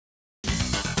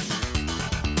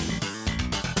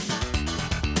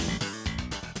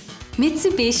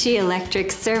Mitsubishi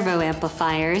Electric servo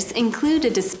amplifiers include a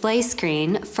display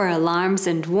screen for alarms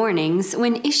and warnings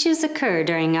when issues occur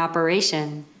during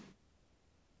operation.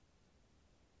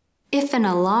 If an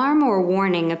alarm or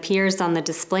warning appears on the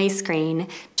display screen,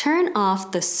 turn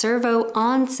off the servo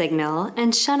on signal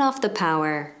and shut off the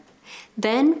power.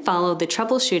 Then follow the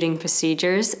troubleshooting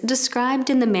procedures described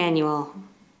in the manual.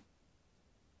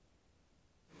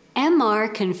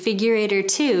 MR Configurator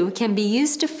 2 can be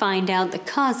used to find out the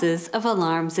causes of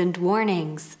alarms and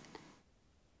warnings.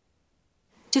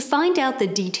 To find out the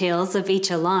details of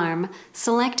each alarm,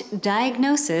 select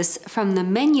Diagnosis from the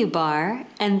menu bar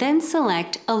and then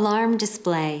select Alarm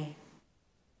Display.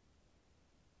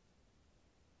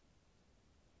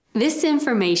 This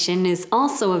information is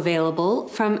also available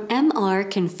from MR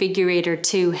Configurator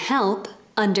 2 Help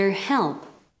under Help.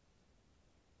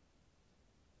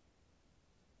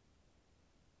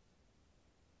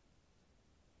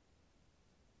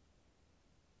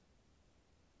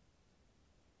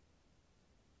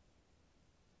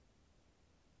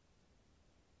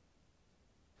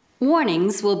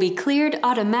 Warnings will be cleared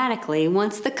automatically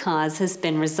once the cause has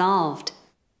been resolved.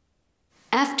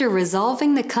 After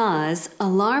resolving the cause,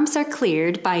 alarms are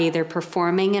cleared by either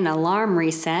performing an alarm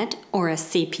reset or a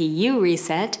CPU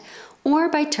reset, or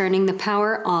by turning the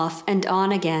power off and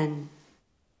on again.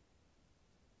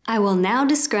 I will now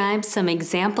describe some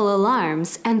example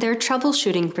alarms and their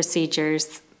troubleshooting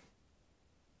procedures.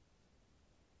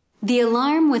 The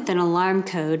alarm with an alarm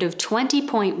code of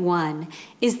 20.1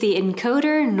 is the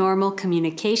Encoder Normal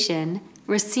Communication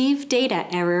Receive Data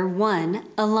Error 1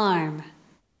 alarm.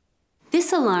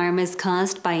 This alarm is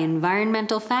caused by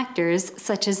environmental factors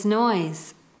such as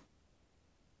noise.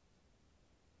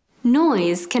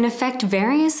 Noise can affect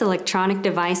various electronic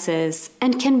devices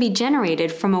and can be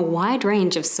generated from a wide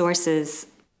range of sources.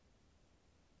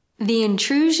 The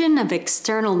intrusion of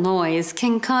external noise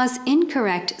can cause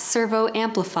incorrect servo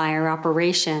amplifier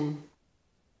operation.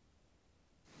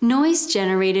 Noise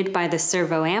generated by the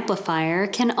servo amplifier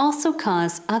can also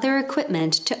cause other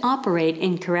equipment to operate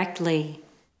incorrectly.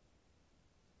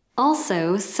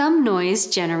 Also, some noise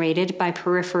generated by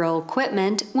peripheral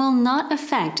equipment will not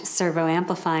affect servo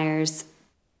amplifiers.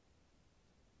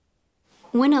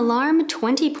 When alarm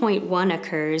 20.1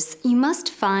 occurs, you must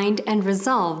find and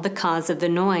resolve the cause of the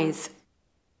noise.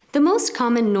 The most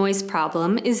common noise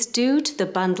problem is due to the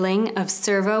bundling of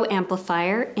servo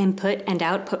amplifier input and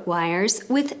output wires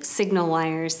with signal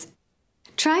wires.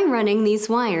 Try running these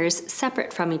wires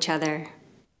separate from each other.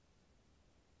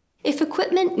 If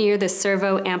equipment near the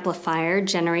servo amplifier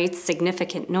generates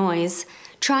significant noise,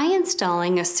 try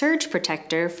installing a surge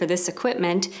protector for this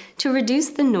equipment to reduce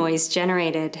the noise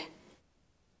generated.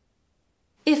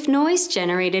 If noise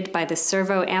generated by the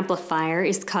servo amplifier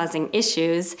is causing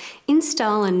issues,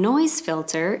 install a noise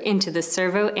filter into the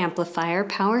servo amplifier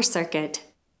power circuit.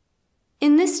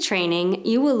 In this training,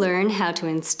 you will learn how to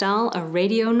install a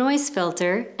radio noise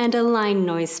filter and a line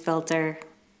noise filter.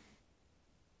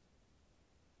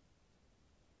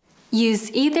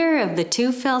 Use either of the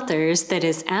two filters that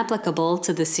is applicable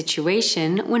to the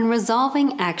situation when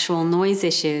resolving actual noise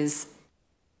issues.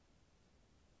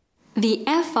 The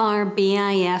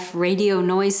FR-BIF radio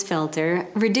noise filter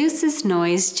reduces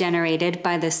noise generated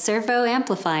by the servo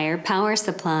amplifier power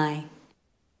supply.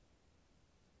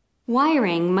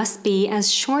 Wiring must be as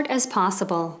short as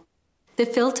possible. The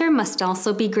filter must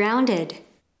also be grounded.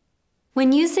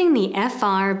 When using the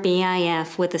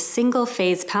FR-BIF with a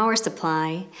single-phase power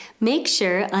supply, make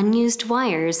sure unused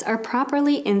wires are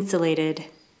properly insulated.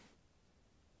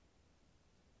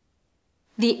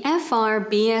 The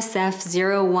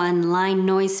FR-BSF01 line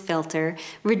noise filter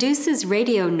reduces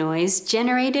radio noise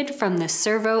generated from the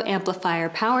servo amplifier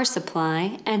power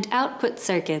supply and output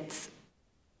circuits.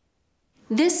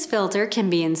 This filter can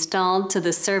be installed to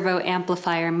the servo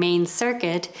amplifier main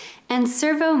circuit and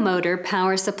servo motor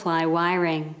power supply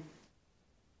wiring.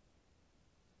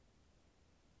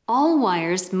 All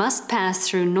wires must pass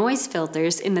through noise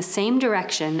filters in the same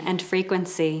direction and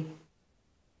frequency.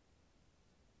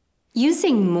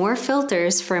 Using more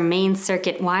filters for main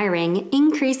circuit wiring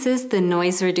increases the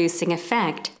noise-reducing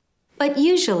effect, but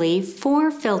usually 4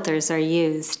 filters are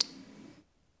used.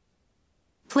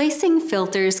 Placing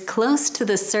filters close to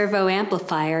the servo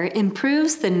amplifier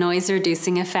improves the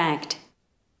noise-reducing effect.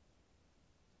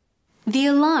 The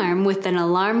alarm with an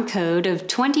alarm code of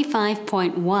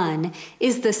 25.1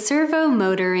 is the servo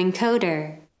motor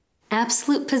encoder,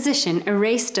 absolute position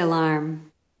erased alarm.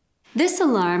 This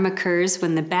alarm occurs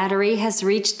when the battery has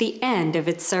reached the end of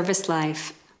its service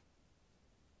life.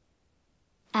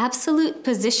 Absolute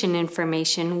position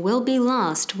information will be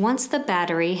lost once the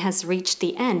battery has reached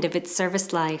the end of its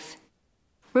service life.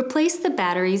 Replace the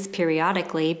batteries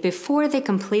periodically before they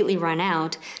completely run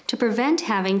out to prevent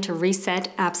having to reset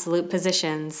absolute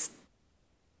positions.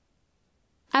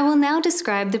 I will now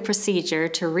describe the procedure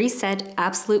to reset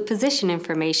absolute position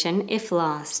information if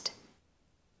lost.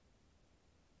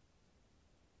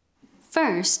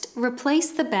 First,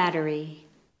 replace the battery.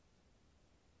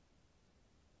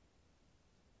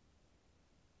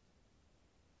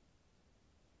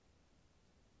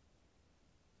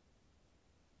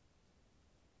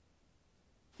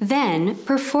 Then,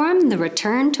 perform the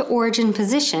return to origin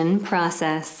position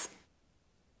process.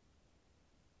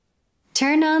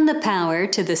 Turn on the power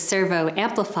to the servo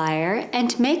amplifier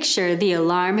and make sure the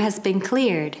alarm has been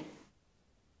cleared.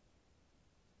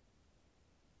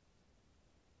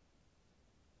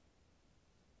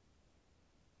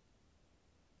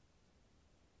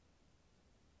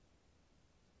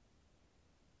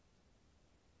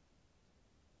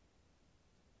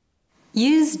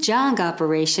 Use jog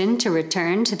operation to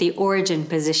return to the origin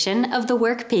position of the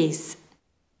workpiece.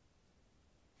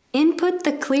 Input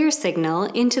the clear signal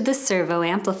into the servo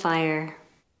amplifier.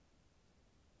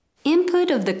 Input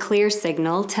of the clear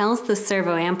signal tells the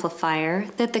servo amplifier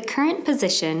that the current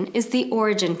position is the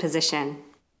origin position.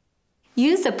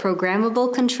 Use a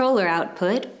programmable controller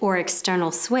output or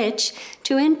external switch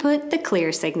to input the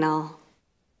clear signal.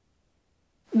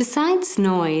 Besides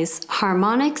noise,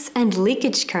 harmonics and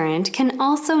leakage current can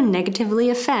also negatively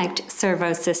affect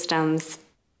servo systems.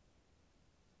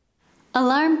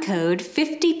 Alarm code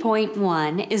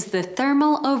 50.1 is the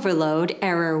thermal overload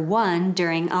error 1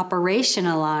 during operation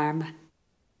alarm.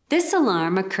 This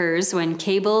alarm occurs when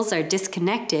cables are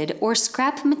disconnected or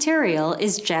scrap material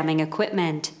is jamming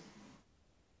equipment.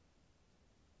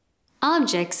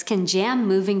 Objects can jam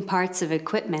moving parts of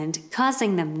equipment,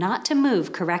 causing them not to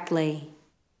move correctly.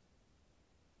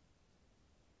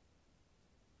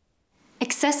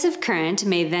 Excessive current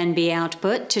may then be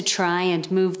output to try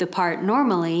and move the part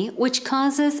normally, which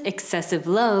causes excessive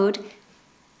load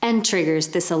and triggers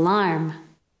this alarm.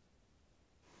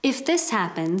 If this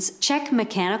happens, check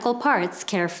mechanical parts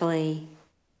carefully.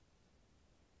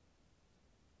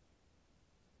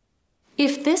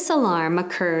 If this alarm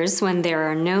occurs when there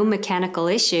are no mechanical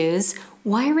issues,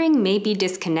 wiring may be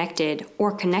disconnected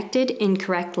or connected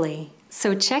incorrectly,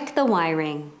 so check the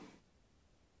wiring.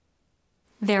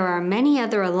 There are many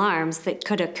other alarms that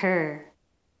could occur.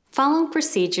 Follow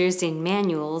procedures in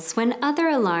manuals when other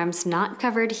alarms not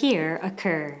covered here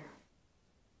occur.